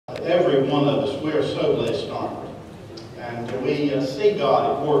Every one of us, we are so blessed, aren't we? And we see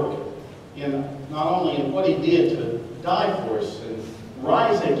God at work in not only in what He did to die for us and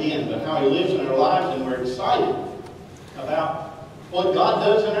rise again, but how He lives in our lives, and we're excited about what God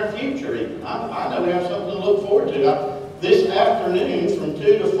does in our future even. I know we have something to look forward to. This afternoon from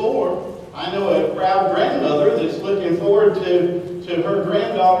 2 to 4, I know a proud grandmother that's looking forward to her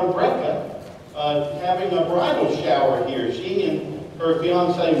granddaughter, Brecca, having a bridal shower here. She and her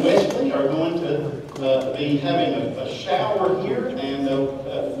fiancé, Wesley, are going to be having a shower here, and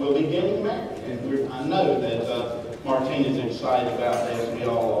we'll be getting married. And I know that Martine is excited about that, as we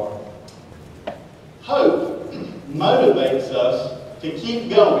all are. Hope motivates us to keep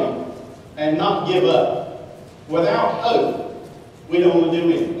going and not give up. Without hope, we don't want to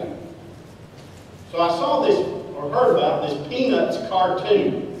do anything. So I saw this, or heard about this Peanuts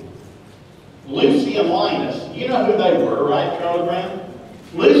cartoon. Lucy and Linus, you know who they were, right, Charlie Brown?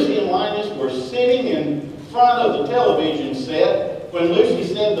 Lucy and Linus were sitting in front of the television set when Lucy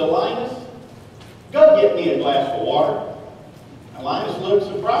said to Linus, "Go get me a glass of water." And Linus looked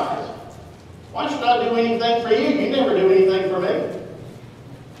surprised. "Why should I do anything for you? You never do anything for me."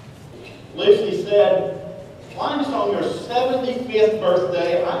 Lucy said, "Linus, on your 75th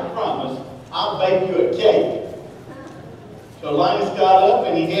birthday, I promise I'll bake you a cake." So Linus got up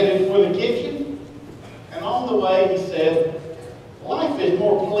and he headed for the kitchen. And on the way he said, "Life is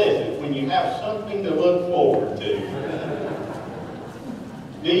more pleasant when you have something to look forward to."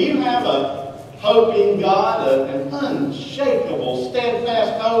 Do you have a hope in God, an unshakable,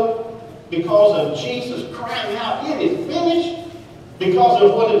 steadfast hope because of Jesus crying out, "It is finished," because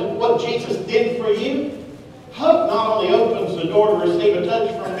of what Jesus did for you? Hope not only opens the door to receive a touch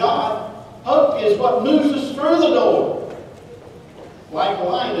from God, hope is what moves us through the door. Like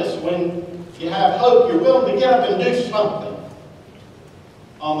Linus, when you have hope, you're willing to get up and do something.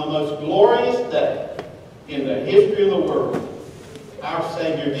 On the most glorious day in the history of the world, our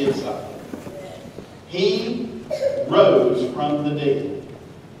Savior did something. He rose from the dead.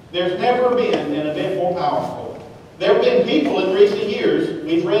 There's never been an event more powerful. There have been people in recent years,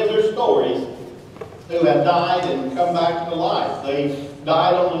 we've read their stories, who have died and come back to life. They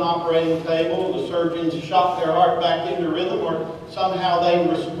died on an operating table, the surgeons shot their heart back into rhythm, or somehow they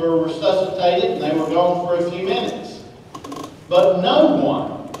were resuscitated and they were gone for a few minutes. But no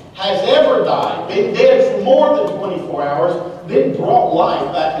one has ever died, been dead for more than 24 hours, then brought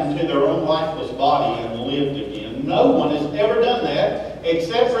life back into their own lifeless body and lived again. No one has ever done that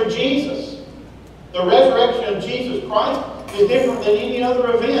except for Jesus. The resurrection of Jesus Christ is different than any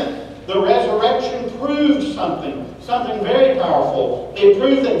other event. The resurrection proved something very powerful. It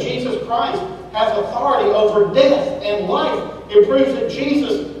proves that Jesus Christ has authority over death and life. It proves that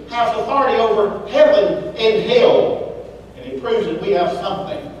Jesus has authority over heaven and hell. And it proves that we have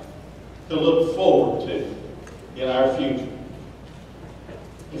something to look forward to in our future.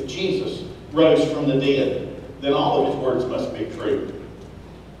 If Jesus rose from the dead, then all of His words must be true.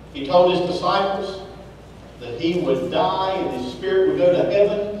 He told His disciples that He would die and His Spirit would go to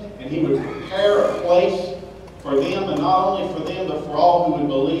heaven and He would prepare a place for them, and not only for them, but for all who would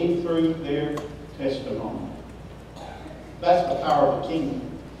believe through their testimony. That's the power of the kingdom.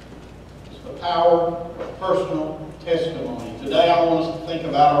 It's the power of personal testimony. Today I want us to think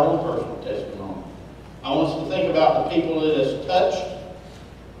about our own personal testimony. I want us to think about the people that has touched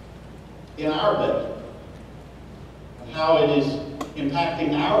in our day and how it is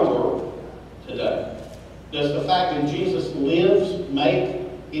impacting our world today. Does the fact that Jesus lives make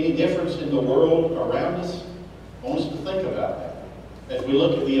any difference in the world around us? I want us to think about that as we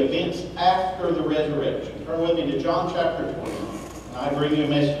look at the events after the resurrection. Turn with me to John chapter 20, and I bring you a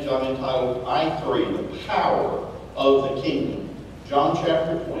message I've entitled, I3, the power of the kingdom. John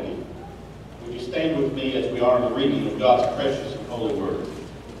chapter 20. Would you stand with me as we are in the reading of God's precious and holy word?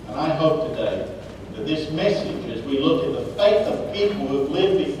 And I hope today that this message, as we look at the faith of people who have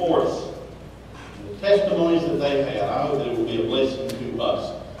lived before us, and the testimonies that they've had, I hope that it will be a blessing to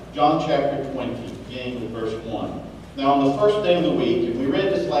us. John chapter 20, beginning with verse 1. Now on the first day of the week, and we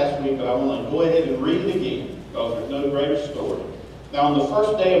read this last week, but I want to go ahead and read it again, because there's no greater story. Now on the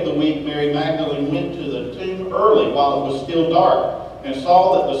first day of the week, Mary Magdalene went to the tomb early while it was still dark, and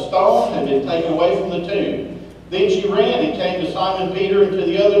saw that the stone had been taken away from the tomb. Then she ran and came to Simon Peter and to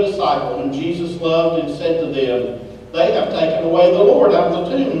the other disciple whom Jesus loved, and said to them, "They have taken away the Lord out of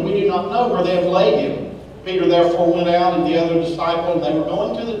the tomb, and we do not know where they have laid him." Peter therefore went out, and the other disciple, and they were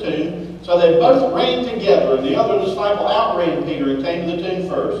going to the tomb. So they both ran together, and the other disciple outran Peter and came to the tomb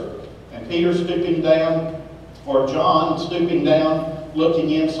first. And Peter stooping down, or John stooping down,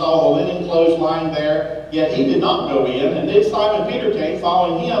 looking in, saw the linen clothes lying there, Yet he did not go in. And then Simon Peter came,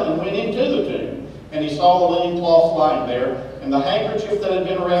 following him, and went into the tomb. And he saw the linen cloths lying there, and the handkerchief that had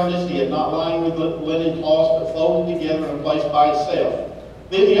been around his head, not lying with the linen cloths, but folded together in a place by itself.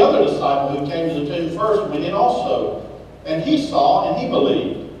 Then the other disciple who came to the tomb first went in also. And he saw, and he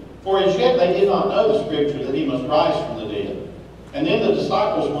believed. For as yet they did not know the scripture that he must rise from the dead. And then the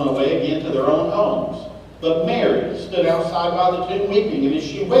disciples went away again to their own homes. But Mary stood outside by the tomb weeping, and as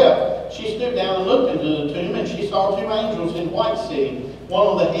she wept, she stood down and looked into the tomb, and she saw two angels in white sitting, one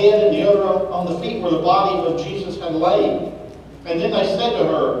on the head and the other on the feet where the body of Jesus had lain. And then they said to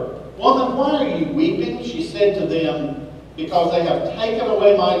her, Woman, why are you weeping? She said to them, Because they have taken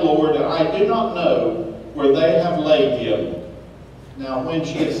away my Lord, and I do not know where they have laid him. Now when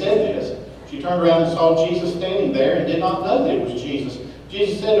she had said this, she turned around and saw Jesus standing there, and did not know that it was Jesus.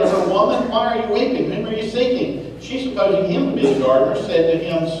 Jesus said to her, Woman, why are you weeping? Whom are you seeking? She, supposing him to be the gardener, said to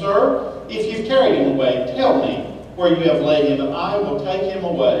him, Sir, if you've carried him away, tell me where you have laid him, and I will take him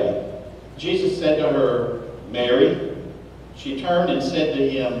away. Jesus said to her, Mary. She turned and said to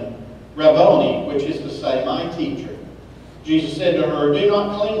him, Rabboni, which is to say, my teacher. Jesus said to her, Do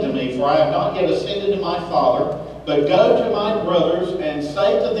not cling to me, for I have not yet ascended to my Father, but go to my brothers and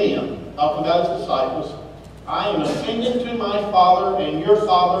say to them, talking about his disciples, I am ascending to my Father and your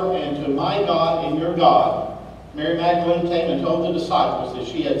Father, and to my God and your God. Mary Magdalene came and told the disciples that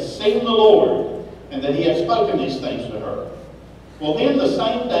she had seen the Lord, and that he had spoken these things to her. Well, then the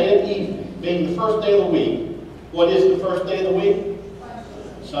same day at evening, being the first day of the week, what is the first day of the week?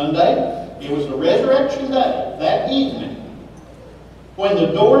 Sunday. It was the resurrection day, that evening. When the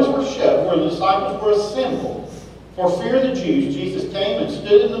doors were shut, where the disciples were assembled, for fear of the Jews, Jesus came and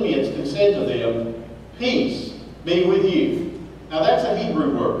stood in the midst and said to them, Peace be with you. Now that's a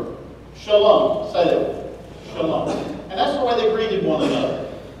Hebrew word. Shalom. Say that. Shalom. And that's the way they greeted one another.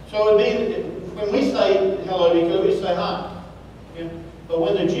 So it would be, when we say hello to each other, we say hi. Yeah? But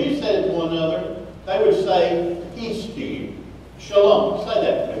when the Jews said it to one another, they would say peace to you. Shalom. Say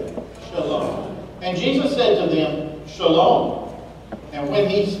that to me. Shalom. And Jesus said to them, Shalom. And when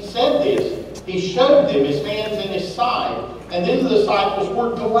he said this, he showed them his hands and his side. And then the disciples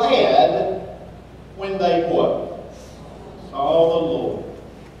were glad when they what? Saw the Lord.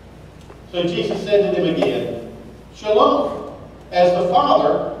 So Jesus said to them again, Shalom. As the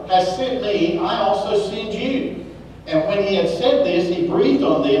Father has sent me, I also send you. And when he had said this, he breathed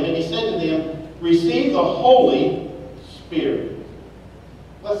on them, and he said to them, Receive the Holy Spirit.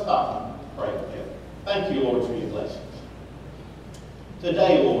 Let's stop and pray together. Thank you, Lord, for your blessings.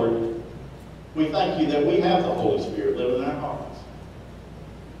 Today, Lord, we thank you that we have the Holy Spirit living in our hearts.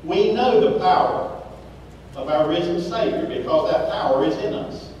 We know the power of our risen Savior because that power is in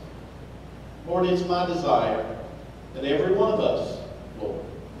us. Lord, it's my desire that every one of us, Lord,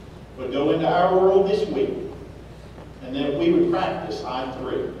 would go into our world this week and that we would practice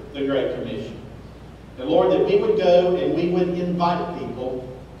I-3, the Great Commission. And Lord, that we would go and we would invite people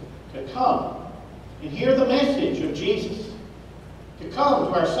to come and hear the message of Jesus, to come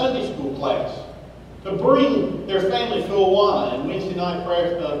to our Sunday school class, to bring their family to Awana and Wednesday night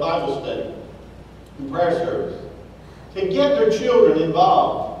Bible study and prayer service, to get their children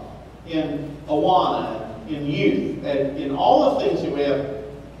involved in Awana, in youth, and in all the things that we have,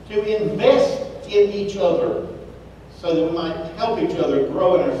 to invest in each other so that we might help each other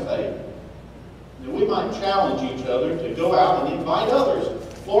grow in our faith. That we might challenge each other to go out and invite others.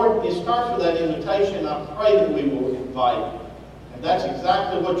 Lord, it starts with that invitation. I pray that we will invite. And that's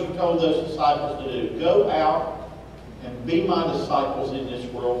exactly what you told those disciples to do. Go out and be my disciples in this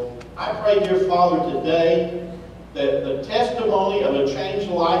world. I pray, dear Father, today that the testimony of a changed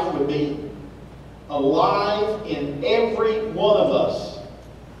life would be alive in every one of us.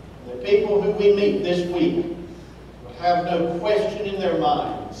 The people who we meet this week will have no question in their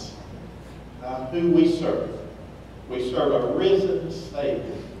minds who we serve. We serve a risen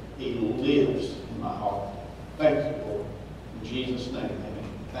Savior. He lives in my heart. Thank you, Lord. In Jesus' name, amen.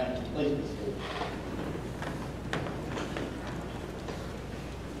 Thank you. Please be seated.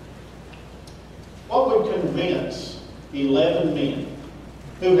 What would convince 11 men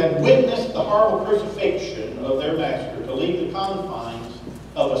who had witnessed the horrible crucifixion of their master to leave the confines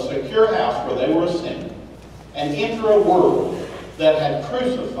of a secure house where they were assembled and enter a world that had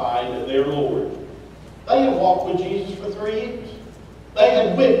crucified their Lord? They had walked with Jesus for 3 years. They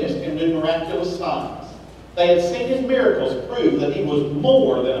had witnessed him do miraculous signs. They had seen his miracles prove that he was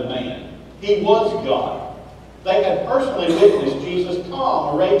more than a man. He was God. They had personally witnessed Jesus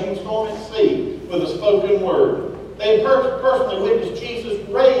calm a raging storm at sea with a spoken word. They had personally witnessed Jesus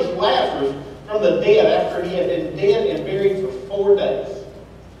raise Lazarus from the dead after he had been dead and buried for 4 days.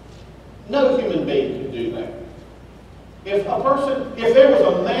 No human being could do If there was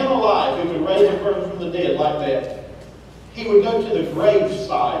a man alive who could raise a person from the dead like that, he would go to the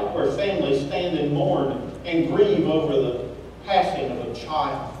graveside where families stand and mourn and grieve over the passing of a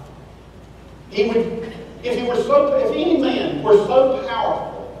child. If any man were so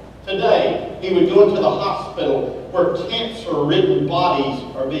powerful today, he would go into the hospital where cancer-ridden bodies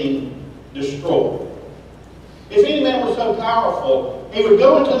are being destroyed. If any man were so powerful, he would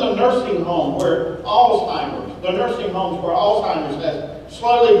go into the nursing home where the nursing homes where Alzheimer's has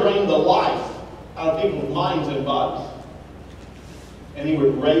slowly drained the life out of people's minds and bodies. And he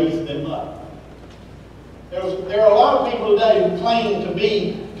would raise them up. There are a lot of people today who claim to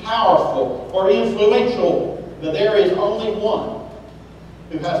be powerful or influential, but there is only one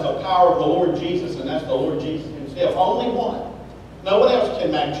who has the power of the Lord Jesus, and that's the Lord Jesus himself. Only one. No one else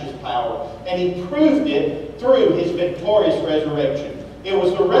can match his power. And he proved it through his victorious resurrection. It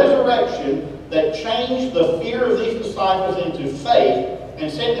was the resurrection that changed the fear of these disciples into faith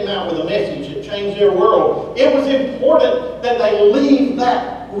and sent them out with a message that changed their world. It was important that they leave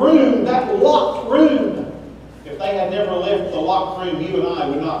that room, that locked room. If they had never left the locked room, you and I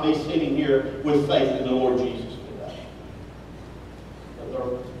would not be sitting here with faith in the Lord Jesus today.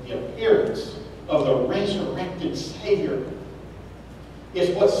 But the appearance of the resurrected Savior is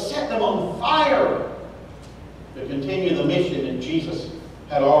what set them on fire to continue the mission that Jesus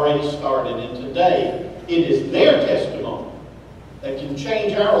had already started. And today, it is their testimony that can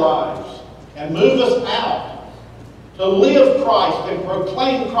change our lives and move us out to live Christ and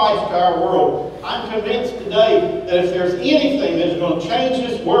proclaim Christ to our world. I'm convinced today that if there's anything that is going to change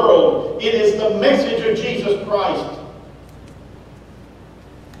this world, it is the message of Jesus Christ.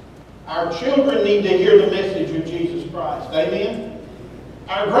 Our children need to hear the message of Jesus Christ. Amen?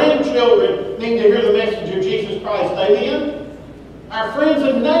 Our grandchildren need to hear the message of Jesus Christ. Amen? Our friends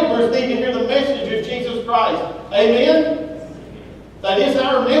and neighbors need to hear the message of Jesus Christ. Amen? That is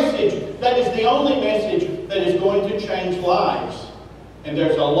our message. That is the only message that is going to change lives. And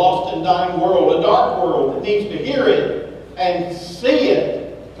there's a lost and dying world, a dark world, that needs to hear it and see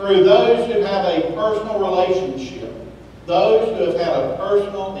it through those who have a personal relationship. Those who have had a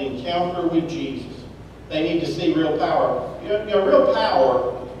personal encounter with Jesus. They need to see real power.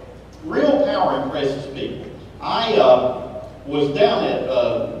 Real power impresses people. I was down at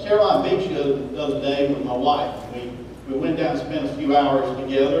Caroline Beach the other day with my wife. We went down and spent a few hours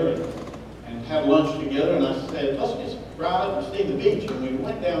together and had lunch together. And I said, let's just ride up and see the beach. And we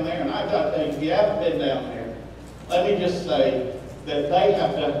went down there, and I've got to tell you, if you haven't been down there, let me just say that they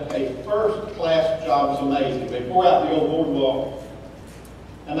have done a first-class job. It's amazing. They pour out the old boardwalk,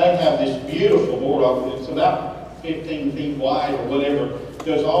 and they have this beautiful boardwalk. It's about 15 feet wide or whatever. It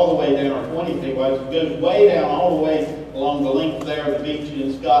goes all the way down, or 20 feet wide. It goes way down all the way along the length there of the beach, and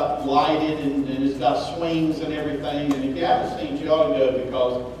it's got lighted, and it's got swings and everything. And if you haven't seen it, you ought to go,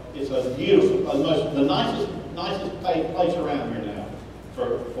 because it's a beautiful, the nicest place around here now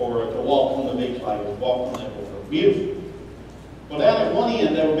to walk on the beach like this, walk on that boardwalk. Beautiful. Well, down at one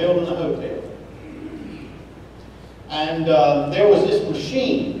end, they were building a hotel. And there was this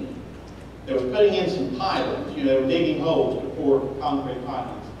machine that was putting in some pilings. They were digging holes to pour concrete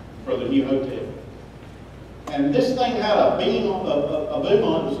pilings for the new hotel. And this thing had a beam, a boom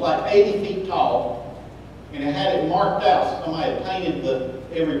on it. It was like 80 feet tall. And it had it marked out. Somebody had painted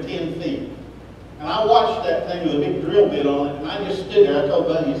every 10 feet. And I watched that thing with a big drill bit on it. And I just stood there. I told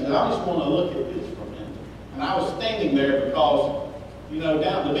Buddy, I said, I just want to look at this for a minute. And I was standing there because,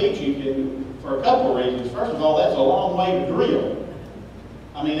 down at the beach, you can, for a couple of reasons. First of all, that's a long way to drill.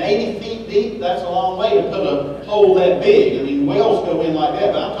 80 feet deep, that's a long way to put a hole that big. Wells go in like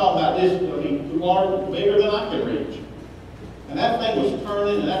that, but I'm talking about this, larger, bigger than I could reach. And that thing was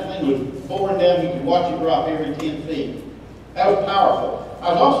turning, and that thing was boring down. You could watch it drop every 10 feet. That was powerful.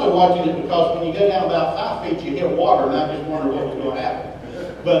 I was also watching it because when you go down about 5 feet, you hit water, and I just wondered what was going to happen.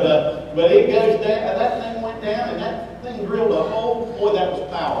 But it goes down, and that thing went down, and that thing drilled a hole. Boy, that was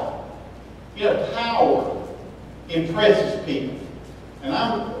power. Power impresses people. And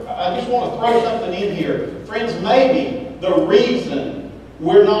I just want to throw something in here. Friends, maybe the reason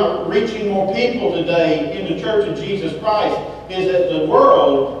we're not reaching more people today in the Church of Jesus Christ is that the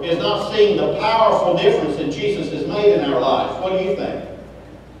world is not seeing the powerful difference that Jesus has made in our lives. What do you think?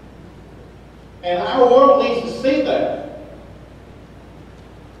 And our world needs to see that.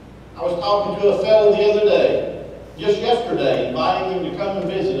 I was talking to a fellow the other day, just yesterday, inviting him to come and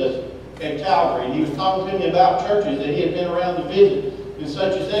visit us at Calvary. And he was talking to me about churches that he had been around to visit, and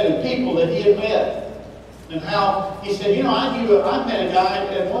such as that, and people that he had met. And how, he said, I met a guy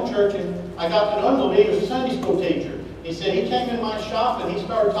at one church, and I got to know him a little bit. He was a Sunday school teacher. He said he came in my shop, and he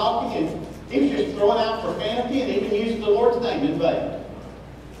started talking, He was just throwing out profanity and even using the Lord's name in vain.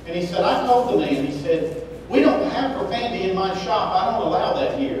 And he said, I told the man, he said, we don't have profanity in my shop. I don't allow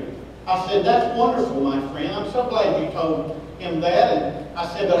that here. I said, that's wonderful, my friend. I'm so glad you told him that. And I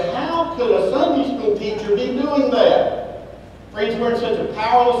said, but how could a Sunday school teacher be doing that? Friends, we're in such a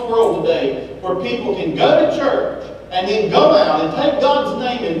powerless world today where people can go to church and then go out and take God's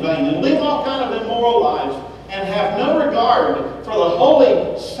name in vain and live all kind of immoral lives and have no regard for the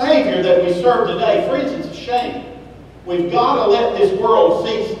holy Savior that we serve today. Friends, it's a shame. We've got to let this world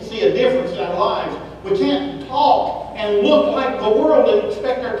see a difference in our lives. We can't talk and look like the world and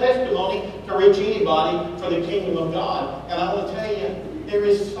expect our testimony to reach anybody for the kingdom of God. And I want to tell you, there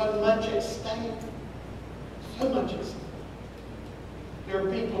is so much at stake. So much at stake. There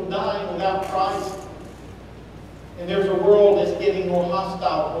are people dying without Christ. And there's a world that's getting more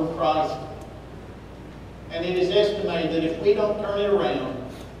hostile toward Christ. And it is estimated that if we don't turn it around,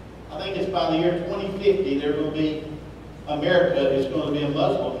 I think it's by the year 2050, there will be, America is going to be a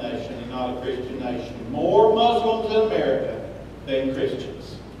Muslim nation and not a Christian nation. More Muslims in America than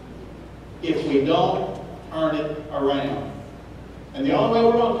Christians. If we don't turn it around. And the only way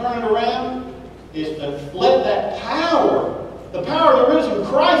we're going to turn it around is to let that power, the power of the risen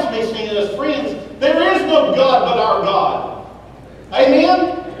Christ be seen in us. Friends, there is no God but our God.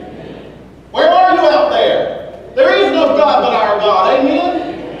 Amen? Where are you out there? There is no God but our God. Amen?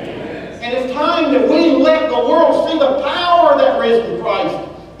 And it's time that we let the world see the power of that risen Christ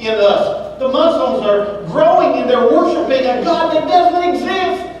in us. The Muslims are growing and they're worshiping a God that doesn't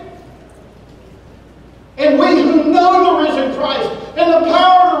exist. And we who know the risen Christ and the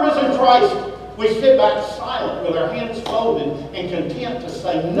power of the risen Christ, we sit back silent with our hands folded and content to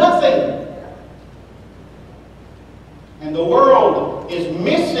say nothing. And the world is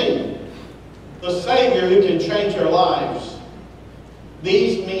missing the Savior who can change their lives.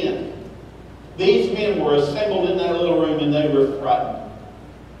 These men were assembled in that little room and they were frightened.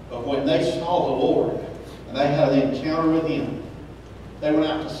 But when they saw the Lord and they had an encounter with Him, they went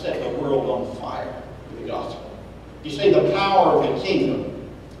out to set the world on fire with the gospel. You see, the power of the kingdom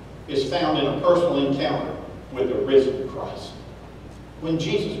is found in a personal encounter with the risen Christ. When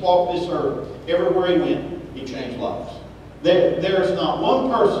Jesus walked this earth, everywhere He went, He changed lives. There is not one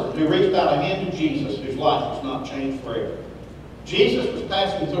person who reached out a hand to Jesus whose life was not changed forever. Jesus was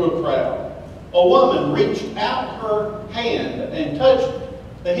passing through a crowd. A woman reached out her hand and touched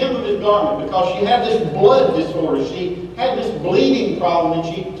the hem of His garment because she had this blood disorder. She had this bleeding problem,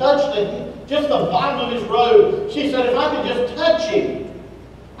 and she touched just the bottom of His robe. She said, if I could just touch Him,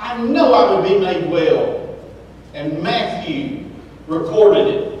 I know I would be made well. And Matthew recorded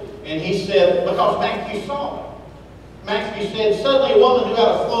it. And he said, because Matthew saw it. Matthew said, suddenly a woman who had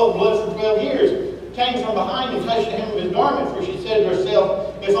a flow of blood for 12 years came from behind and touched the hem of His garment, for she said to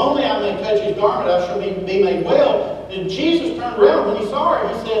herself, if only I may touch His garment, I shall be made well. And Jesus turned around when He saw her.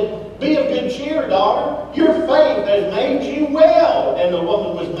 He said, be of good cheer, daughter. Your faith has made you well. And the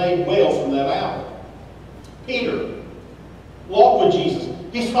woman was made well from that hour. Peter walked with Jesus.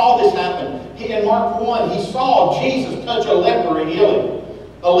 He saw this happen. In Mark 1, he saw Jesus touch a leper and heal him.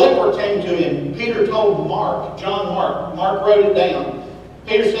 A leper came to him. Peter told John Mark. Mark wrote it down.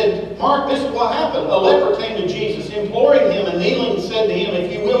 Peter said, Mark, this is what happened. A leper came to Jesus, imploring Him, and kneeling said to Him,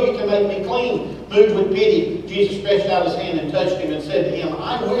 if you will, you can make me clean. Moved with pity, Jesus stretched out His hand and touched him and said to him,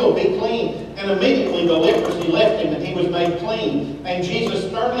 I will be clean. And immediately the leprosy left him and he was made clean. And Jesus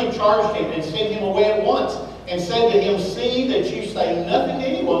sternly charged him and sent him away at once and said to him, see that you say nothing to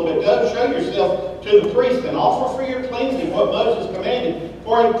anyone, but go show yourself to the priest and offer for your cleansing what Moses commanded,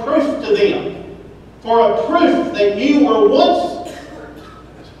 for a proof to them. For a proof that you were once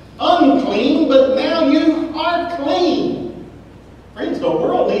unclean, but now you are clean. Friends, the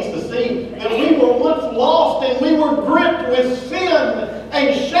world needs to see that we were once lost and we were gripped with sin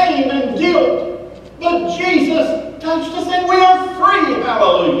and shame and guilt. But Jesus touched us and we are free.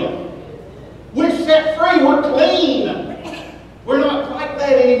 Hallelujah. We're set free. We're clean. We're not like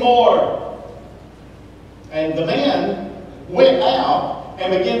that anymore. And the man went out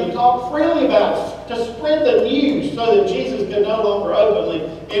and began to talk freely about it, to spread the news so that Jesus could no longer openly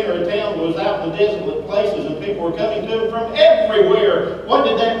enter a town that was out in the desolate places and people were coming to Him from everywhere. What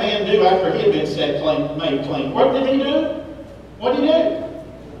did that man do after he had been made clean? What did he do? What did he do?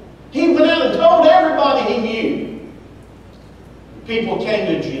 He went out and told everybody he knew. People came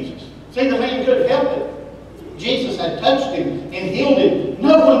to Jesus. See, the man couldn't help it. Jesus had touched him and healed him.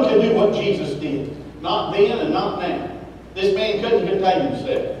 No one could do what Jesus did. Not then and not now. This man couldn't contain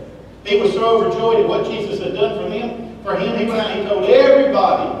himself. He was so overjoyed at what Jesus had done for him, he went out and he told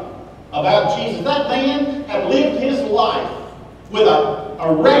everybody about Jesus. That man had lived his life with a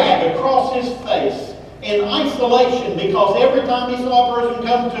a rag across his face in isolation, because every time he saw a person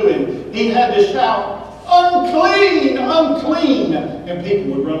come to him, he had to shout, "Unclean, unclean," and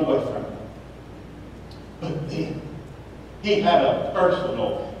people would run away from him. But then he had a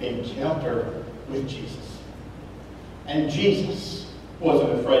personal encounter with Jesus. And Jesus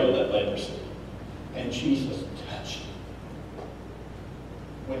wasn't afraid of that leprosy. And Jesus touched him.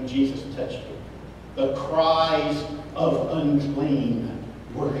 When Jesus touched him, the cries of unclean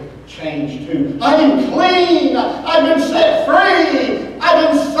were changed to, "I am clean! I've been set free! I've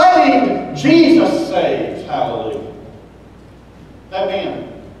been saved!" Jesus saves. Hallelujah. That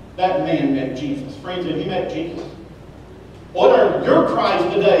man met Jesus. Friends, have you met Jesus? What are your cries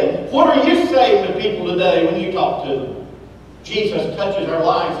today? What are you saying to people today when you talk to them? Jesus touches our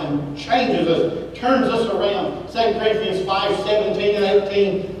lives and changes us, turns us around. 2 Corinthians 5:17 and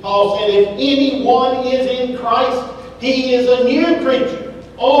 18, Paul said, "If anyone is in Christ, he is a new creature.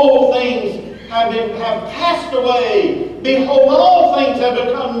 Old things have passed away. Behold, all things have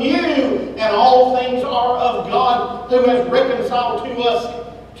become new, and all things are of God, who has reconciled us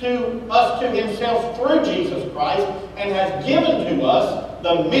to himself through Jesus Christ, and has given to us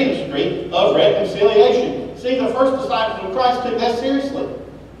the ministry of reconciliation." See, the first disciples of Christ took that seriously.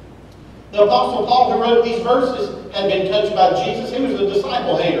 The Apostle Paul, who wrote these verses, had been touched by Jesus. He was a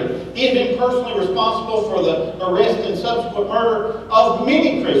disciple hater. He had been personally responsible for the arrest and subsequent murder of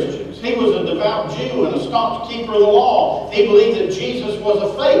many Christians. He was a devout Jew and a staunch keeper of the law. He believed that Jesus was a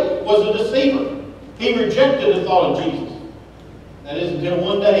fake, was a deceiver. He rejected the thought of Jesus. That is until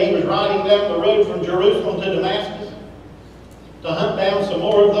one day he was riding down the road from Jerusalem to Damascus to hunt down some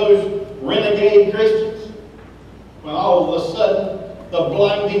more of those renegade Christians, when all of a sudden the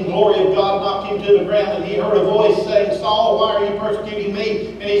blinding glory of God knocked him to the ground, and he heard a voice saying, "Saul, why are you persecuting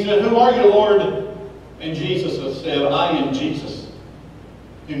me?" And he said, "Who are you, Lord?" And Jesus said, "I am Jesus,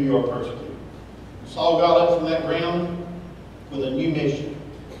 whom you are persecuting." Saul got up from that ground with a new mission.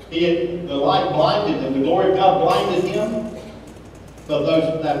 The light blinded him. The glory of God blinded him. But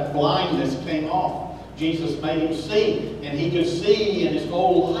that blindness came off. Jesus made him see, and he could see, and his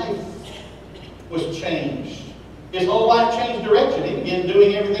whole life was changed. His whole life changed direction. He began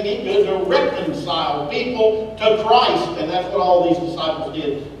doing everything he could to reconcile people to Christ. And that's what all these disciples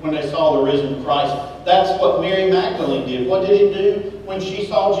did when they saw the risen Christ. That's what Mary Magdalene did. What did it do when she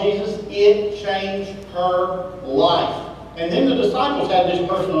saw Jesus? It changed her life. And then the disciples had this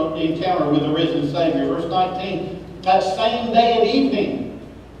personal encounter with the risen Savior. Verse 19, that same day at evening,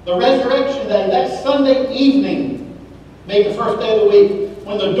 the resurrection day, that Sunday evening, being the first day of the week,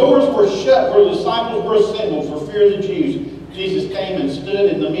 when the doors were shut where the disciples were assembled for fear of the Jews, Jesus came and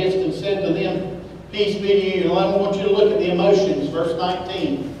stood in the midst and said to them, "Peace be to you." And I want you to look at the emotions, verse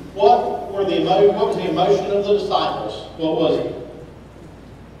 19. What was the emotion of the disciples? What was it?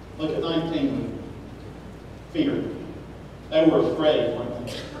 Look at 19. Fear. They were afraid, weren't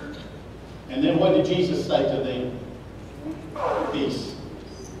they? And then what did Jesus say to them? Peace.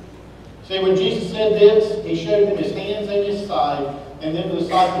 See, when Jesus said this, he showed them his hands and his side. And then the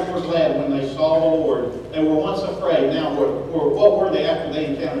disciples were glad when they saw the Lord. They were once afraid. Now, what were they after they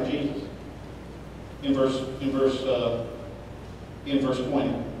encountered Jesus? In verse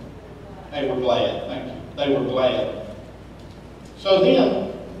 20. They were glad. Thank you. They were glad. So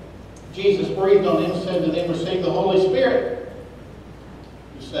then, Jesus breathed on them and said to them, "Receive the Holy Spirit."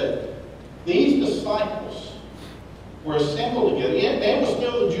 He said, these disciples were assembled together. Yet there was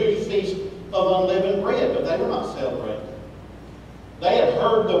still the Jewish feast of unleavened bread, but they were not celebrating. They had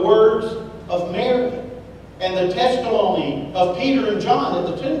heard the words of Mary and the testimony of Peter and John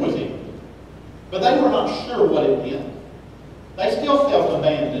that the tomb was empty. But they were not sure what it meant. They still felt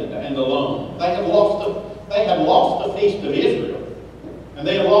abandoned and alone. They had lost the feast of Israel. And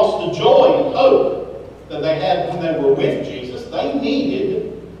they had lost the joy and hope that they had when they were with Jesus. They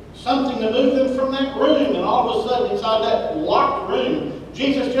needed something to move them from that room. And all of a sudden, inside that locked room,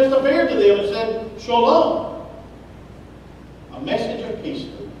 Jesus just appeared to them and said, "Shalom." A message of peace to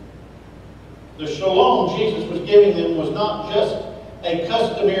them. The shalom Jesus was giving them was not just a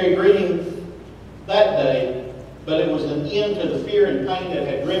customary greeting that day, but it was an end to the fear and pain that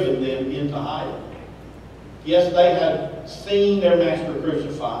had driven them into hiding. Yes, they had seen their master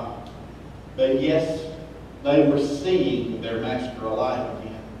crucified, but yes, they were seeing their master alive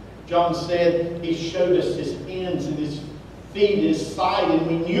again. John said he showed us his hands and his feet and his side, and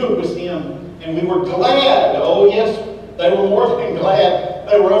we knew it was him, and we were glad. Oh yes, they were more than glad.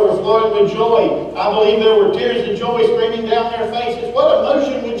 They were overflowing with joy. I believe there were tears of joy streaming down their faces. What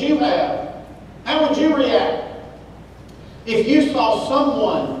emotion would you have? How would you react if you saw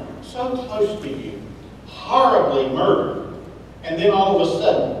someone so close to you horribly murdered And then all of a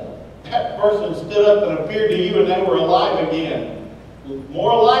sudden, that person stood up and appeared to you and they were alive again.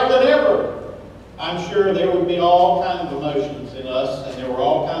 More alive than ever. I'm sure there would be all kinds of emotions in us, and there were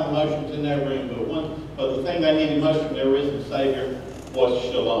all kinds of emotions in that room, but the thing they needed most from their risen Savior was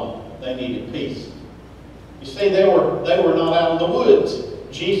shalom. They needed peace. You see, they were not out in the woods.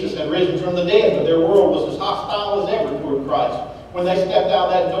 Jesus had risen from the dead, but their world was as hostile as ever toward Christ. When they stepped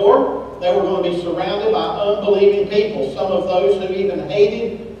out that door, they were going to be surrounded by unbelieving people, some of those who even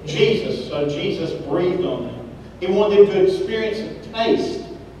hated Jesus. So Jesus breathed on them. He wanted them to experience a taste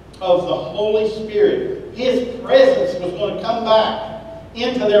of the Holy Spirit. His presence was going to come back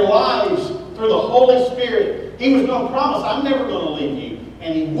into their lives through the Holy Spirit. He was going to promise, I'm never going to leave you.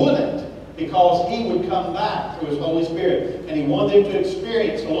 And he wouldn't, because he would come back through his Holy Spirit. And he wanted them to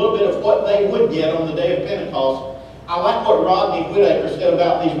experience a little bit of what they would get on the day of Pentecost. I like what Rodney Whitaker said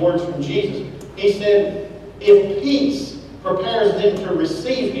about these words from Jesus. He said, if peace prepares them to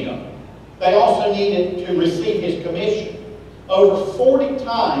receive him, they also needed to receive his commission. Over 40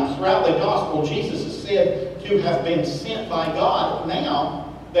 times throughout the gospel, Jesus is said to have been sent by God.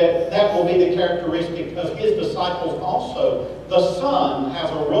 Now, that will be the characteristic of his disciples also. The Son has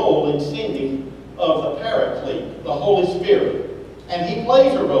a role in sending of the Paraclete, the Holy Spirit. And he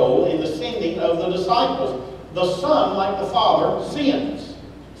plays a role in the sending of the disciples. The Son, like the Father, sends.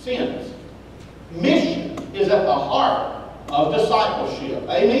 Mission is at the heart of discipleship.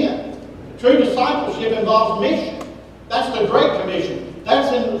 Amen. True discipleship involves mission. That's the Great Commission.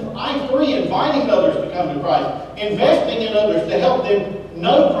 That's in I3, inviting others to come to Christ, investing in others to help them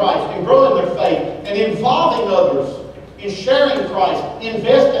know Christ and grow in their faith, and involving others in sharing Christ.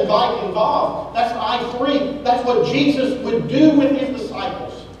 Invest, invite, involve. That's I3. That's what Jesus would do with his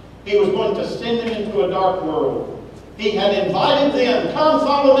disciples. He was going to send them into a dark world. He had invited them, come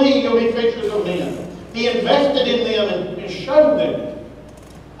follow me, you'll be fishers of men. He invested in them and showed them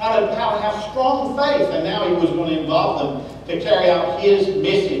how to have strong faith, and now he was going to involve them to carry out his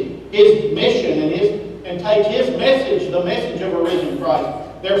mission, and take his message, the message of a risen Christ.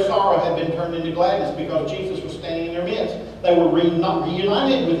 Their sorrow had been turned into gladness because Jesus was standing in their midst. They were not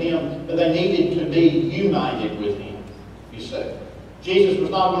reunited with him, but they needed to be united with him, you see. Jesus was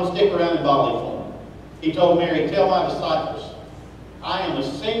not going to stick around in bodily form. He told Mary, tell my disciples, I am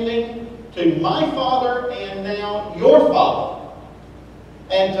ascending to my Father and now your Father,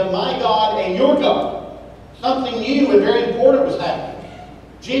 and to my God and your God. Something new and very important was happening.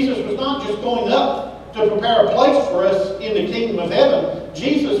 Jesus was not just going up to prepare a place for us in the kingdom of heaven.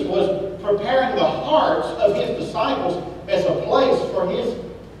 Jesus was preparing the hearts of his disciples as a place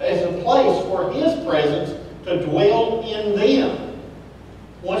for his presence to dwell in them.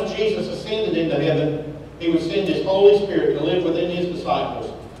 Once Jesus ascended into heaven, he would send his Holy Spirit to live within his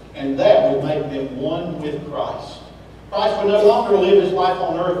disciples, and that would make them one with Christ. Christ would no longer live his life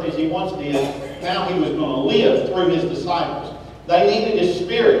on earth as he once did. Now he was going to live through his disciples. They needed his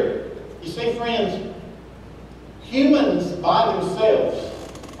Spirit. You see, friends, humans by themselves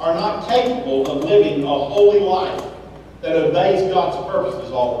are not capable of living a holy life that obeys God's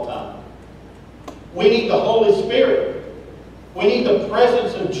purposes all the time. We need the Holy Spirit. We need the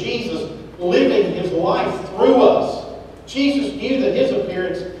presence of Jesus living his life through us. Jesus knew that his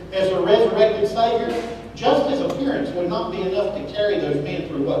appearance as a resurrected Savior, just his appearance would not be enough to carry those men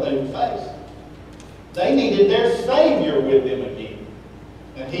through what they would face. They needed their Savior with them again.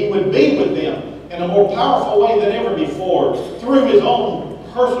 And he would be with them in a more powerful way than ever before through his own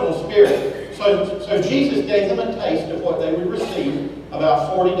personal Spirit. So Jesus gave them a taste of what they would receive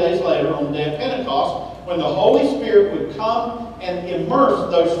about 40 days later on the day of Pentecost, when the Holy Spirit would come and immerse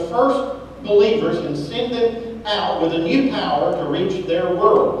those first believers and send them out with a new power to reach their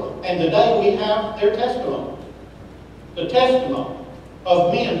world. And today we have their testimony. The testimony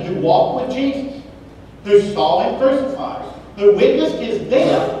of men who walked with Jesus, who saw him crucified, who witnessed his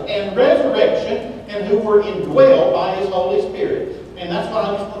death and resurrection, and who were indwelled by his Holy Spirit. And that's what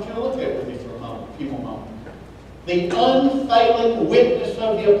I just want you to look at with me for a few more moments. The unfailing witness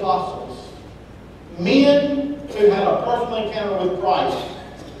of the apostles. Men who had a personal encounter with Christ,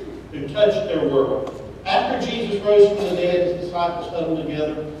 who touched their world. After Jesus rose from the dead, his disciples huddled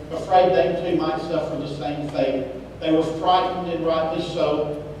together, afraid they too might suffer the same fate. They were frightened, and rightly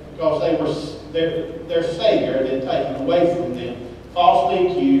so, because their Savior had been taken away from them, falsely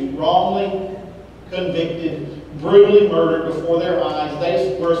accused, wrongly convicted, brutally murdered before their eyes.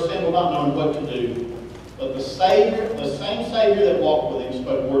 They were assembled not knowing what to do. But the Savior, the same Savior that walked with him,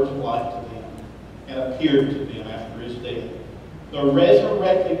 spoke words of life to them and appeared to them after his death. The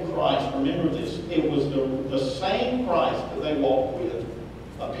resurrected Christ, remember this, it was the same Christ that they walked with,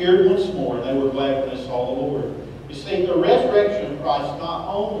 appeared once more, and they were glad when they saw the Lord. You see, the resurrection of Christ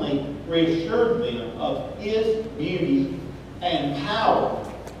not only reassured them of His beauty and power,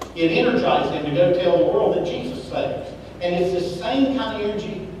 it energized them to go tell the world that Jesus saves. And it's the same kind of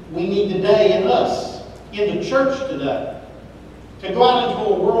energy we need today in us, in the church today. To go out into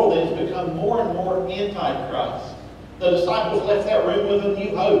a world that has become more and more anti-Christ. The disciples left that room with a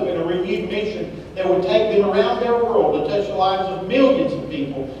new hope and a renewed mission that would take them around their world to touch the lives of millions of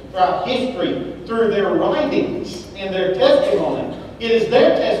people throughout history, through their writings and their testimony. It is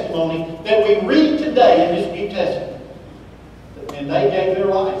their testimony that we read today in this New Testament. And they gave their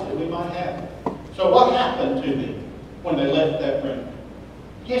lives that we might have it. So what happened to them when they left that room?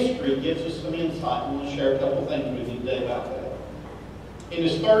 History gives us some insight. I'm going to share a couple things with you today about that. In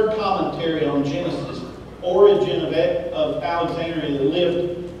his third commentary on Genesis, Origen of Alexandria, that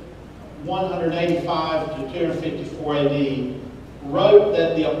lived 185 to 254 AD, wrote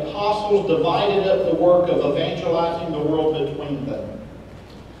that the apostles divided up the work of evangelizing the world between them.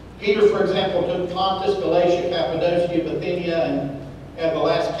 Peter, for example, took Pontus, Galatia, Cappadocia, Bithynia, and at the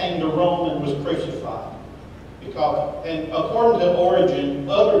last came to Rome and was crucified. And according to Origen,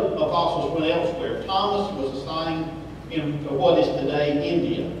 other apostles went elsewhere. Thomas was assigned into what is today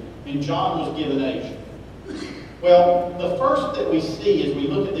India, and John was given Asia. Well, the first that we see as we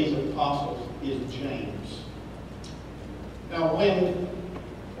look at these apostles is James. Now,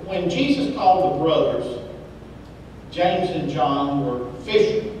 when Jesus called the brothers, James and John were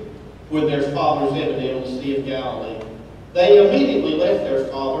fishermen with their father Zebedee on the Sea of Galilee. They immediately left their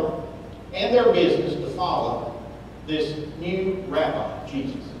father and their business to follow this new rabbi,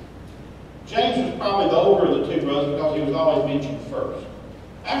 Jesus. James was probably the older of the two brothers because he was always mentioned first.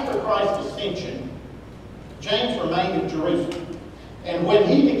 After Christ's ascension, James remained at Jerusalem. And when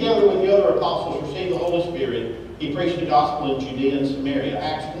he, together with the other apostles, received the Holy Spirit, he preached the gospel in Judea and Samaria.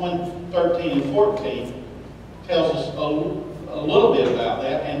 Acts 1:13 and 14 tells us a little bit about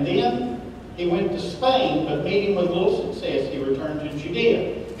that. And then he went to Spain, but meeting with little success, he returned to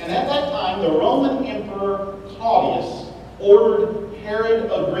Judea. And at that time, the Roman Emperor Claudius ordered Herod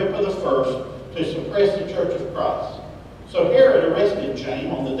Agrippa I to suppress the Church of Christ. So Herod arrested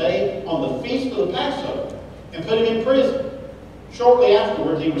James on the feast of the Passover and put him in prison. Shortly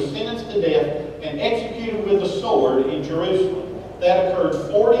afterwards, he was sentenced to death and executed with the sword in Jerusalem. That occurred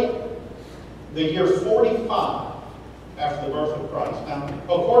the year 45 after the birth of Christ. Now,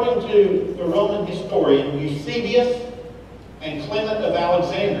 according to the Roman historian Eusebius and Clement of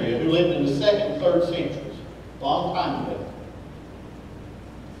Alexandria, who lived in the 2nd and 3rd centuries, a long time ago,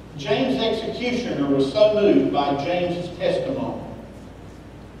 James' executioner was so moved by James' testimony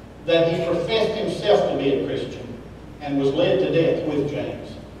that he professed himself to be a Christian and was led to death with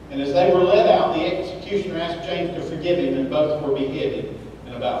James. And as they were led out, the executioner asked James to forgive him, and both were beheaded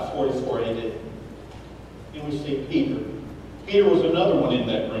in about 44 AD. And we see Peter. Peter was another one in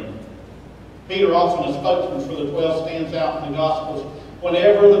that room. Peter, often a spokesman for the 12, stands out in the Gospels.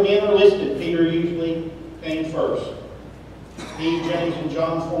 Whenever the men are listed, Peter usually came first. He, James, and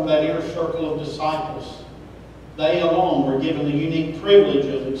John formed that inner circle of disciples. They alone were given the unique privilege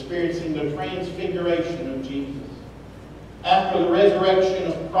of experiencing the transfiguration of Jesus. After the resurrection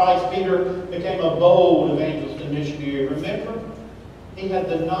of Christ, Peter became a bold evangelist and missionary. Remember, he had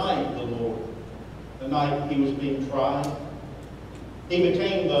denied the Lord the night he was being tried.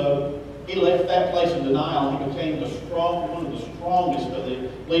 He left that place of denial and he became one of the strongest of the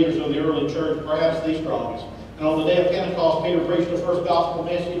leaders of the early church, perhaps the strongest. And on the day of Pentecost, Peter preached the first gospel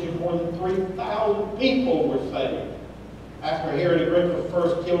message and more than 3,000 people were saved. After Herod Agrippa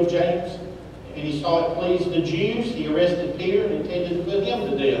first killed James, and he saw it pleased the Jews, he arrested Peter and intended to put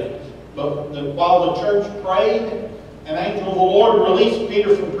him to death. But while the church prayed, an angel of the Lord released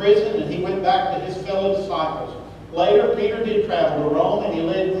Peter from prison, and he went back to his fellow disciples. Later, Peter did travel to Rome, and he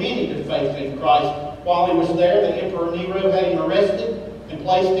led many to faith in Christ. While he was there, the Emperor Nero had him arrested and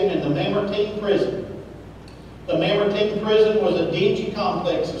placed him in the Mamertine prison. The Mamertine prison was a dingy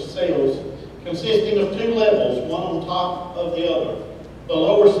complex of cells consisting of 2 levels, one on top of the other. The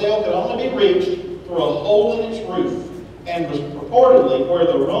lower cell could only be reached through a hole in its roof and was purportedly where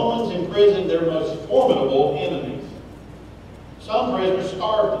the Romans imprisoned their most formidable enemies. Some prisoners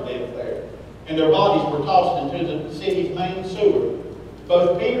starved to death there, and their bodies were tossed into the city's main sewer.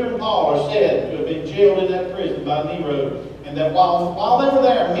 Both Peter and Paul are said to have been jailed in that prison by Nero, and that while they were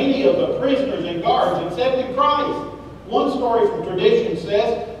there, many of the prisoners and guards accepted Christ. One story from tradition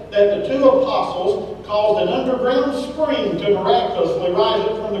says that the 2 apostles caused an underground spring to miraculously rise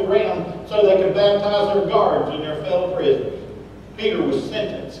up from the ground so they could baptize their guards and their fellow prisoners. Peter was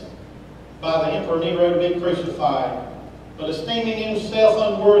sentenced by the Emperor Nero to be crucified, but esteeming himself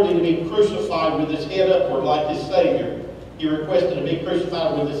unworthy to be crucified with his head upward like his Savior, he requested to be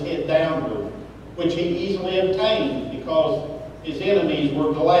crucified with his head downward, which he easily obtained because his enemies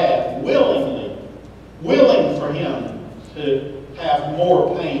were glad, willing for him to have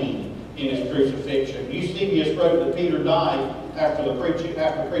more pain in his crucifixion. Eusebius wrote that Peter died after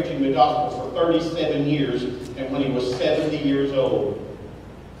preaching the gospel for 37 years, and when he was 70 years old.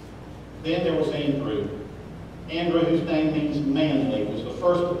 Then there was Andrew. Andrew, whose name means manly, was the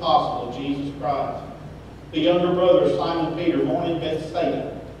first apostle of Jesus Christ. The younger brother of Simon Peter, born in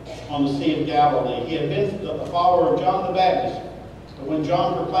Bethsaida on the Sea of Galilee. He had been a follower of John the Baptist. But when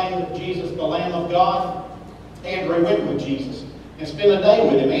John proclaimed Jesus the Lamb of God, Andrew went with Jesus and spent a day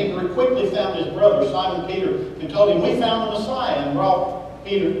with him. Andrew quickly found his brother, Simon Peter, and told him, "We found the Messiah," and brought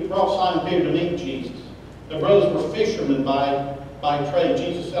Simon Peter to meet Jesus. The brothers were fishermen by trade.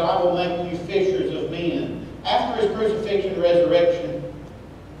 Jesus said, "I will make you fishers of men." After his crucifixion and resurrection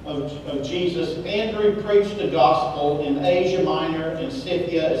of Jesus, Andrew preached the gospel in Asia Minor and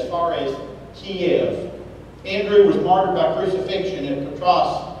Scythia as far as Kiev. Andrew was martyred by crucifixion at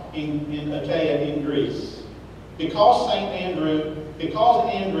Patras in Achaia in Greece. Because Andrew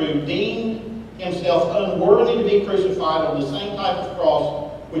deemed himself unworthy to be crucified on the same type of cross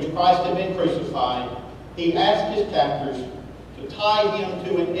which Christ had been crucified, he asked his captors to tie him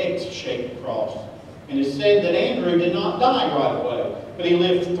to an X-shaped cross. And it is said that Andrew did not die right away, but he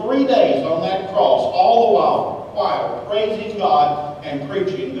lived 3 days on that cross, all the while praising God and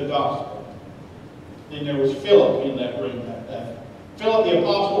preaching the gospel. Then there was Philip in that room that day. Philip the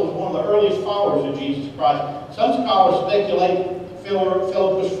apostle was one of the earliest followers of Jesus Christ. Some scholars speculate Philip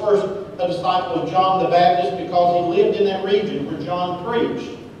was first a disciple of John the Baptist because he lived in that region where John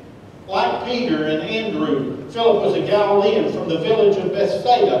preached. Like Peter and Andrew, Philip was a Galilean from the village of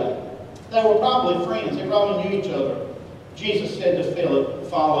Bethsaida. They were probably friends. They probably knew each other. Jesus said to Philip,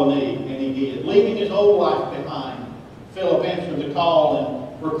 "Follow me," and he did. Leaving his old life behind, Philip answered the call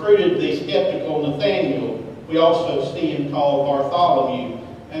and recruited the skeptical Nathanael. We also see him called Bartholomew.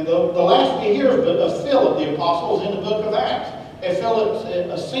 And the last we hear of Philip the apostle is in the book of Acts. At Philip's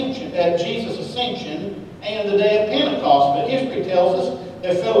ascension, at Jesus' ascension, and the day of Pentecost. But history tells us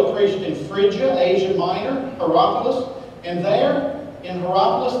that Philip preached in Phrygia, Asia Minor, Hierapolis, and there in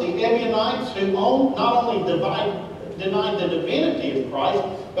Hierapolis, the Ebionites, who not only denied the divinity of Christ,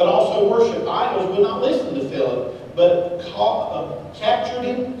 but also worshipped idols, would not listen to Philip, but captured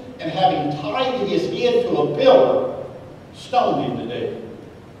him, and having tied his head to a pillar, stoned him to death.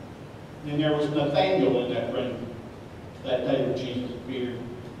 Then there was Nathanael in that room that day when Jesus appeared.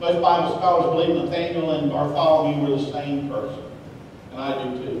 Most Bible scholars believe Nathanael and Bartholomew were the same person, and I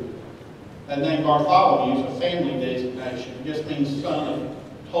do too. That name Bartholomew is a family designation. It just means son of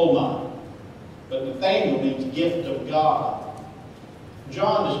Tolmai. But Nathanael means gift of God.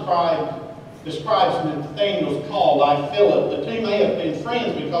 John describes Nathanael's call by Philip. The two may have been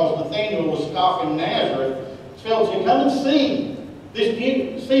friends because Nathanael was scoffing Nazareth. Philip said, "Come and see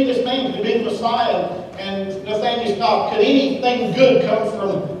this man who be the Messiah." And Nathanael scoffed, "Could anything good come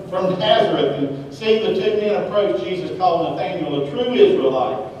from Nazareth?" And seeing the two men approach, Jesus called Nathanael a true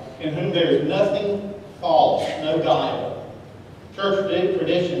Israelite, in whom there is nothing false, no guile. Church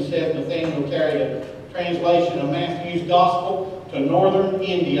tradition says Nathanael carried a translation of Matthew's Gospel to northern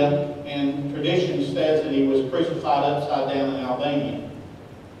India, and tradition says that he was crucified upside down in Albania.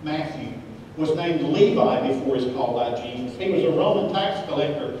 Matthew was named Levi before he was called by Jesus. He was a Roman tax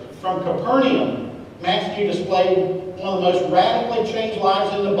collector from Capernaum. Matthew displayed one of the most radically changed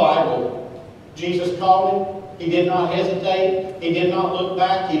lives in the Bible. Jesus called him. He did not hesitate. He did not look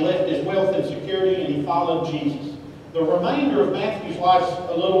back. He left his wealth and security, and he followed Jesus. The remainder of Matthew's life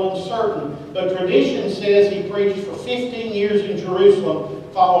is a little uncertain, but tradition says he preached for 15 years in Jerusalem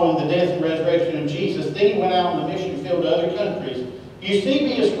following the death and resurrection of Jesus. Then he went out on the mission field to other countries.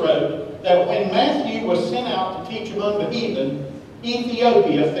 Eusebius wrote that when Matthew was sent out to teach among the heathen,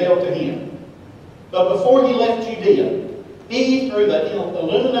 Ethiopia fell to him. But before he left Judea, he, through the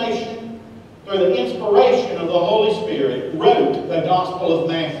illumination, through the inspiration of the Holy Spirit, wrote the Gospel of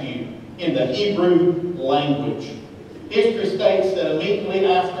Matthew in the Hebrew language. History states that immediately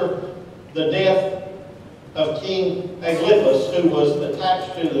after the death of King Agrippas, who was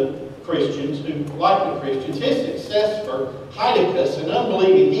attached to the Christians, who liked the Christians, his successor, Hydicus, an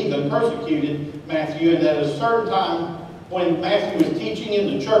unbelieving heathen, persecuted Matthew, and at a certain time when Matthew was teaching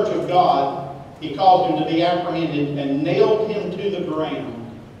in the church of God, he caused him to be apprehended and nailed him to the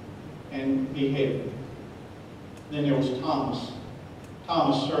ground and beheaded. Then there was Thomas.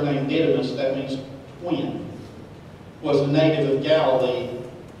 Thomas, surnamed Didymus, that means twin, was a native of Galilee.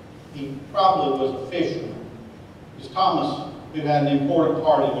 He probably was a fisherman. It's Thomas who had an important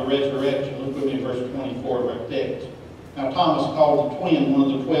part in the resurrection. Look with me at verse 24 of our text. Now Thomas, called the twin,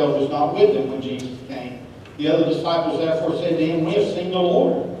 one of the 12, was not with them when Jesus came. The other disciples therefore said to him, "We have seen the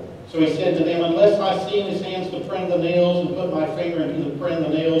Lord." So he said to them, "Unless I see in his hands the print of the nails, and put my finger into the print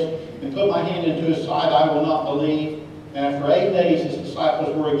of the nails, and put my hand into his side, I will not believe." And after 8 days his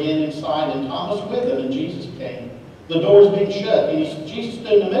disciples were again inside, and Thomas with them, and Jesus came. The doors being shut, and Jesus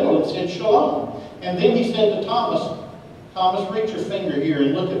stood in the middle and said, "Shalom." And then he said to Thomas, "Thomas, reach your finger here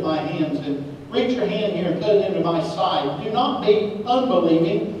and look at my hands, and reach your hand here and put it into my side. Do not be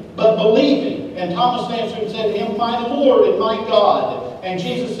unbelieving, but believing." And Thomas answered and said to him, "My Lord and my God." And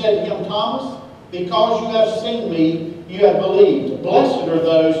Jesus said to him, "Thomas, because you have seen me, you have believed. Blessed are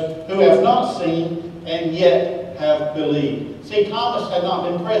those who have not seen and yet have believed." See, Thomas had not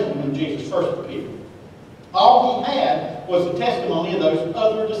been present when Jesus first appeared. All he had was the testimony of those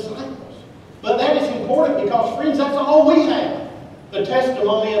other disciples. But that is important because, friends, that's all we have. The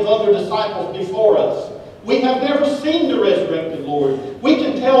testimony of other disciples before us. We have never seen the resurrected Lord. We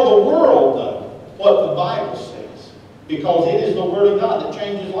can tell the world, though, what the Bible says, because it is the Word of God that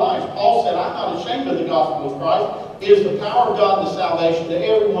changes lives. Paul said, "I'm not ashamed of the gospel of Christ. It is the power of God to salvation to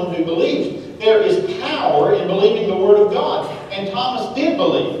everyone who believes." There is power in believing the Word of God. And Thomas did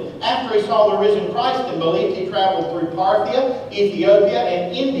believe. After he saw the risen Christ and believed, he traveled through Parthia, Ethiopia,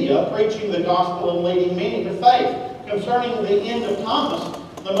 and India, preaching the gospel and leading many to faith. Concerning the end of Thomas,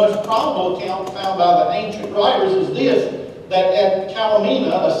 the most probable account found by the ancient writers is this, that at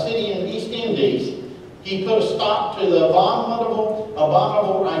Calamina, a city in the East Indies, he put a stop to the abominable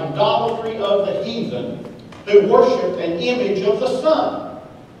idolatry of the heathen who worshipped an image of the sun,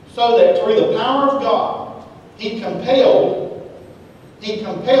 so that through the power of God, he compelled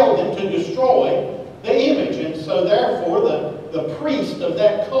them to destroy the image. And so therefore the priest of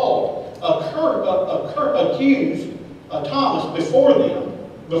that cult accused Thomas before them,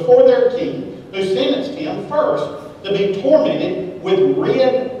 before their king, who sentenced him first to be tormented with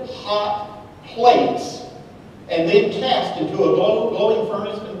red-hot plates and then cast into a glowing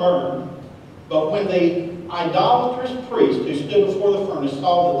furnace and burned. But when the idolatrous priest who stood before the furnace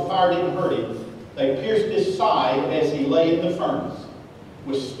saw that the fire didn't hurt him, they pierced his side as he lay in the furnace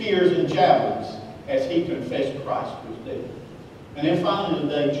with spears and javelins as he confessed Christ was dead. And then finally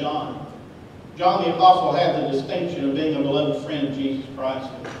today, John. John the Apostle had the distinction of being a beloved friend of Jesus Christ.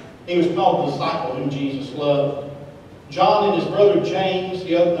 He was called the disciple whom Jesus loved. John and his brother James,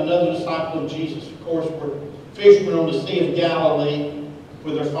 another disciple of Jesus, of course, were fishermen on the Sea of Galilee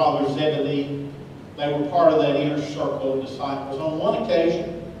with their father Zebedee. They were part of that inner circle of disciples. On one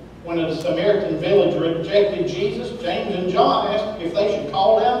occasion, when a Samaritan village rejected Jesus, James and John asked if they should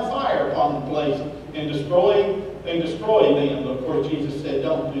call down fire upon the place and destroy them. But of course, Jesus said,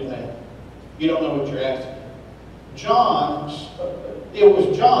 "Don't do that. You don't know what you're asking." It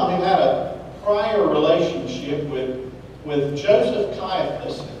was John who had a prior relationship with Joseph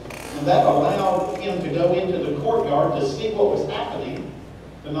Caiaphas, and that allowed him to go into the courtyard to see what was happening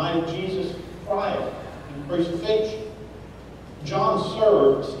the night of Jesus' trial and crucifixion. John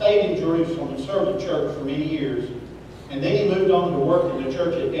stayed in Jerusalem and served the church for many years, and then he moved on to work in the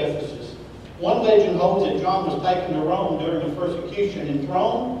church at Ephesus. One legend holds that John was taken to Rome during the persecution and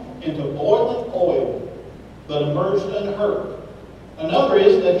thrown into boiling oil, but emerged unhurt. Another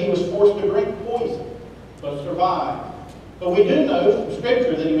is that he was forced to drink poison, but survived. But we do know from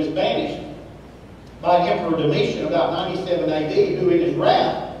Scripture that he was banished by Emperor Domitian about 97 AD, who in his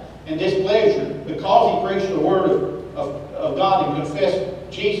wrath and displeasure, because he preached the word of God and confessed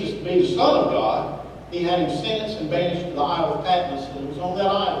Jesus to be the Son of God, he had him sentenced and banished to the Isle of Patmos. And it was on that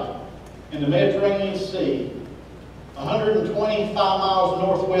island in the Mediterranean Sea, 125 miles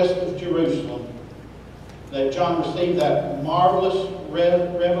northwest of Jerusalem, that John received that marvelous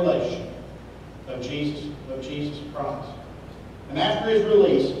revelation of Jesus Christ. And after his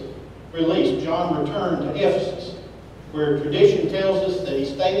release, John returned to Ephesus, where tradition tells us that he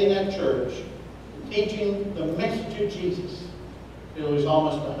stayed in that church, teaching the message of Jesus till he was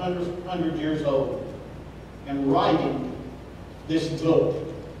almost 100 years old, and writing this book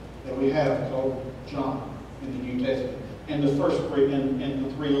that we have called John in the New Testament, and the first three and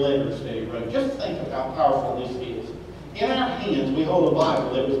the 3 letters that he wrote. Just think of how powerful this is. In our hands, we hold a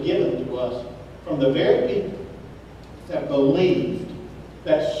Bible that was given to us from the very people that believed,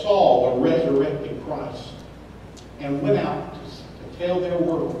 that saw the resurrected Christ, and went out to tell their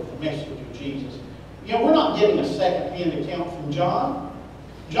world the message of Jesus. You know, we're not getting a second-hand account from John.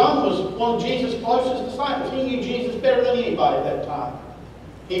 John was one of Jesus' closest disciples. He knew Jesus better than anybody at that time.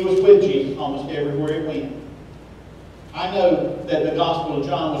 He was with Jesus almost everywhere he went. I know that the Gospel of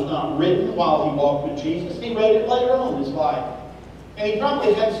John was not written while he walked with Jesus. He wrote it later on in his life. And he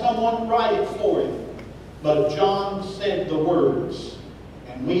probably had someone write it for him. But John said the words,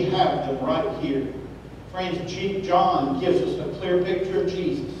 and we have them right here. Friends, John gives us a clear picture of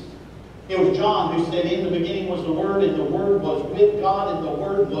Jesus. It was John who said, in the beginning was the Word, and the Word was with God, and the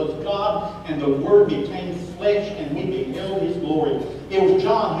Word was God, and the Word became flesh, and we beheld His glory. It was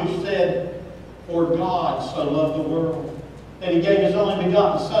John who said, for God so loved the world, that He gave His only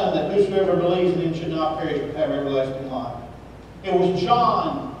begotten Son, that whosoever believes in Him should not perish but have everlasting life. It was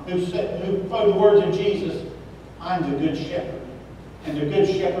John who quoted the words of Jesus, I'm the good shepherd, and the good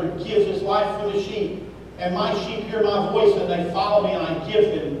shepherd gives his life for the sheep. And my sheep hear my voice, and they follow me, and I give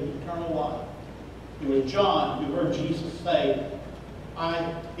them eternal life. It was John who heard Jesus say,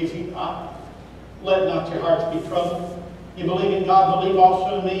 let not your hearts be troubled. You believe in God, believe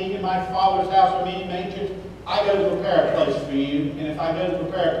also in me. In my Father's house are many mansions. I go to prepare a place for you. And if I go to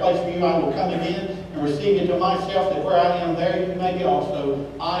prepare a place for you, I will come again and receive you to myself, that where I am, there you may be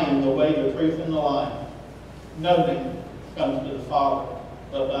also. I am the way, the truth, and the life. No man comes to the Father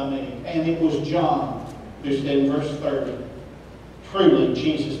but by me. And it was John who said in verse 30, truly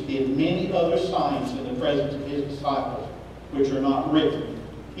Jesus did many other signs in the presence of his disciples, which are not written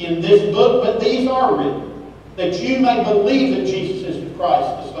in this book, but these are written, that you may believe that Jesus is the Christ,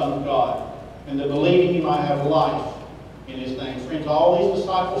 the Son of God, and that believing you might have life in his name. Friends, all these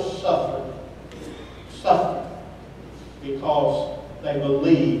disciples suffered because they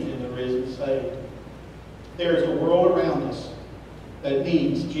believed in the risen Savior. There is a world around us that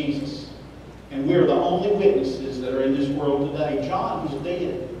needs Jesus. And we're the only witnesses that are in this world today. John was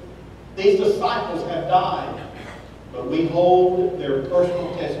dead. These disciples have died. But we hold their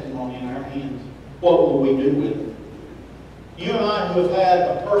personal testimony in our hands. What will we do with it? You and I who have had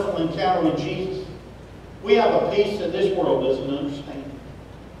a personal encounter with Jesus, we have a peace that this world doesn't understand.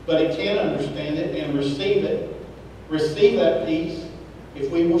 But it can understand it and receive it. Receive that peace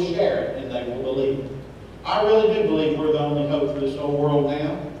if we will share it and they will believe. I really do believe we're the only hope for this whole world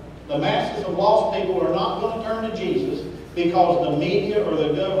now. The masses of lost people are not going to turn to Jesus because the media or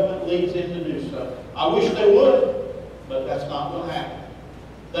the government leads them to do so. I wish they would, but that's not going to happen.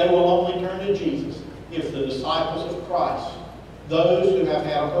 They will only turn to Jesus if the disciples of Christ, those who have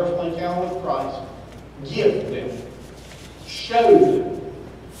had a personal encounter with Christ, give them, show them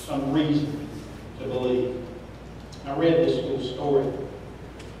some reason to believe. I read this little story.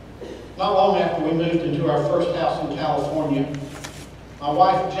 Not long after we moved into our first house in California, my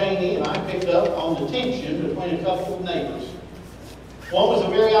wife Janie and I picked up on the tension between a couple of neighbors. One was a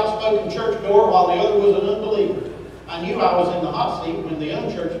very outspoken churchgoer while the other was an unbeliever. I knew I was in the hot seat when the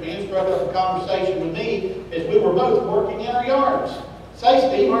young church man struck up a conversation with me as we were both working in our yards. Say,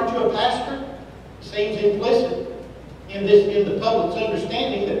 Steve, aren't you a pastor? It seems implicit in the public's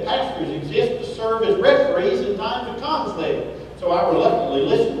understanding that pastors exist to serve as referees in times of conflict. So I reluctantly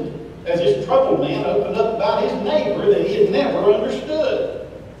listened as this troubled man opened up about his neighbor that he had never understood.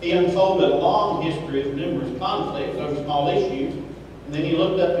 He unfolded a long history of numerous conflicts over small issues, and then he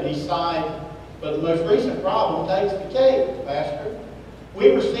looked up and he sighed, but the most recent problem takes the cake, Pastor.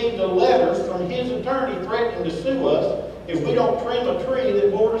 We received a letter from his attorney threatening to sue us if we don't trim a tree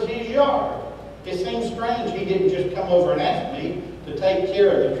that borders his yard. It seems strange he didn't just come over and ask me to take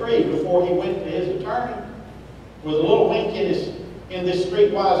care of the tree before he went to his attorney. With a little wink in this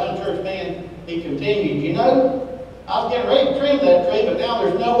streetwise unchurched man, he continued, you know, I was getting ready to trim that tree, but now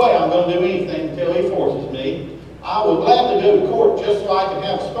there's no way I'm going to do anything until he forces me. I would gladly go to court just so I can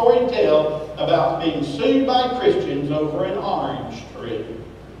have a story to tell about being sued by Christians over an orange tree.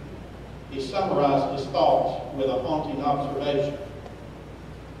 He summarized his thoughts with a haunting observation.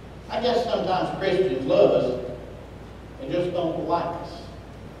 I guess sometimes Christians love us and just don't like us.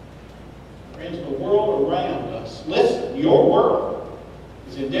 Friends, the world around us, listen, your world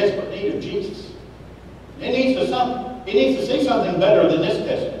is in desperate need of Jesus. It needs to see something better than this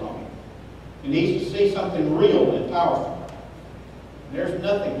testimony. It needs to see something real and powerful. And there's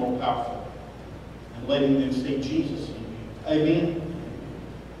nothing more powerful than letting them see Jesus in you. Amen?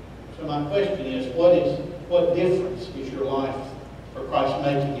 So my question is, what difference is your life for Christ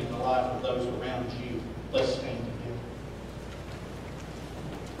making in the life of those around you? Let's stand together.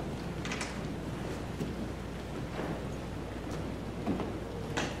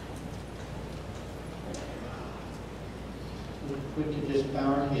 We could just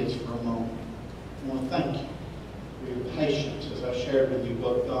bow our heads for a moment. I want to thank you for your patience as I shared with you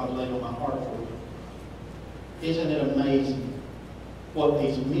what God laid on my heart for you. Isn't it amazing what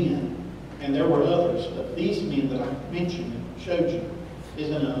these men, and there were others, but these men that I mentioned and showed you,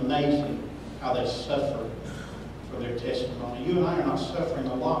 isn't it amazing how they suffered for their testimony. You and I are not suffering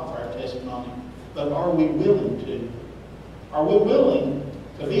a lot for our testimony, but are we willing to? Are we willing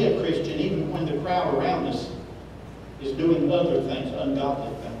to be a Christian even when the crowd around us is doing other things,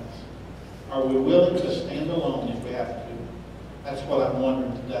 ungodly things? Are we willing to stand alone if we have to? That's what I'm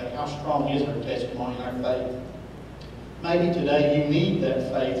wondering today. How strong is our testimony and our faith? Maybe today you need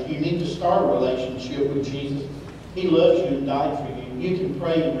that faith. You need to start a relationship with Jesus. He loves you and died for you. You can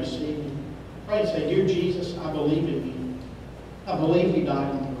pray and receive Him. Pray and say, Dear Jesus, I believe in you. I believe you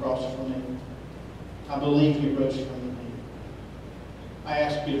died on the cross for me. I believe you rose from the dead. I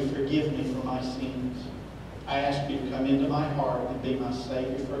ask you to forgive me for my sins. I ask you to come into my heart and be my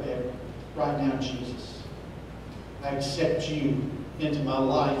Savior forever. Right now, Jesus, I accept you into my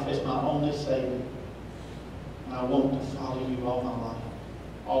life as my only Savior. And I want to follow you all my life,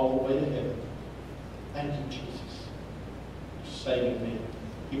 all the way to heaven. Thank you, Jesus, for saving me.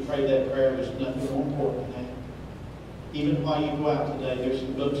 If you pray that prayer, there's nothing more important than that. Even while you go out today, there's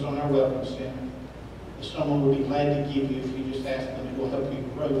some books on our Welcome Center that someone will be glad to give you if you just ask them. It will help you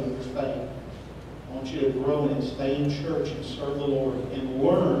grow in your faith. I want you to grow and stay in church and serve the Lord and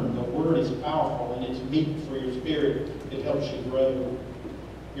learn. The Word is powerful and it's meat for your spirit. It helps you grow.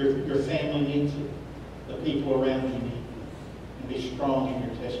 Your family needs it. The people around you need it. And be strong in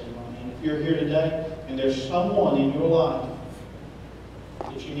your testimony. And if you're here today and there's someone in your life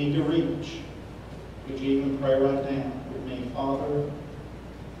that you need to reach, would you even pray right now with me? Father,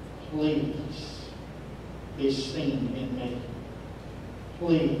 please be seen in me.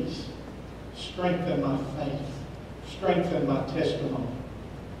 Please strengthen my faith. Strengthen my testimony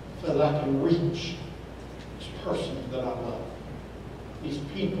so that I can reach this person that I love. These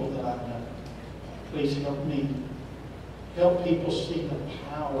people that I know. Please help me. Help people see the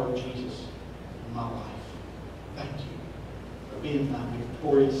power of Jesus in my life. Thank you for being my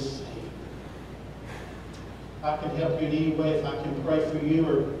victorious Savior. If I can help you in any way, if I can pray for you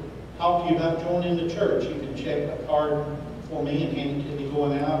or talk to you about joining the church, you can check a card for me and hand it to me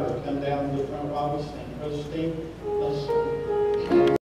going out or come down to the front while we sing. Brother Steve?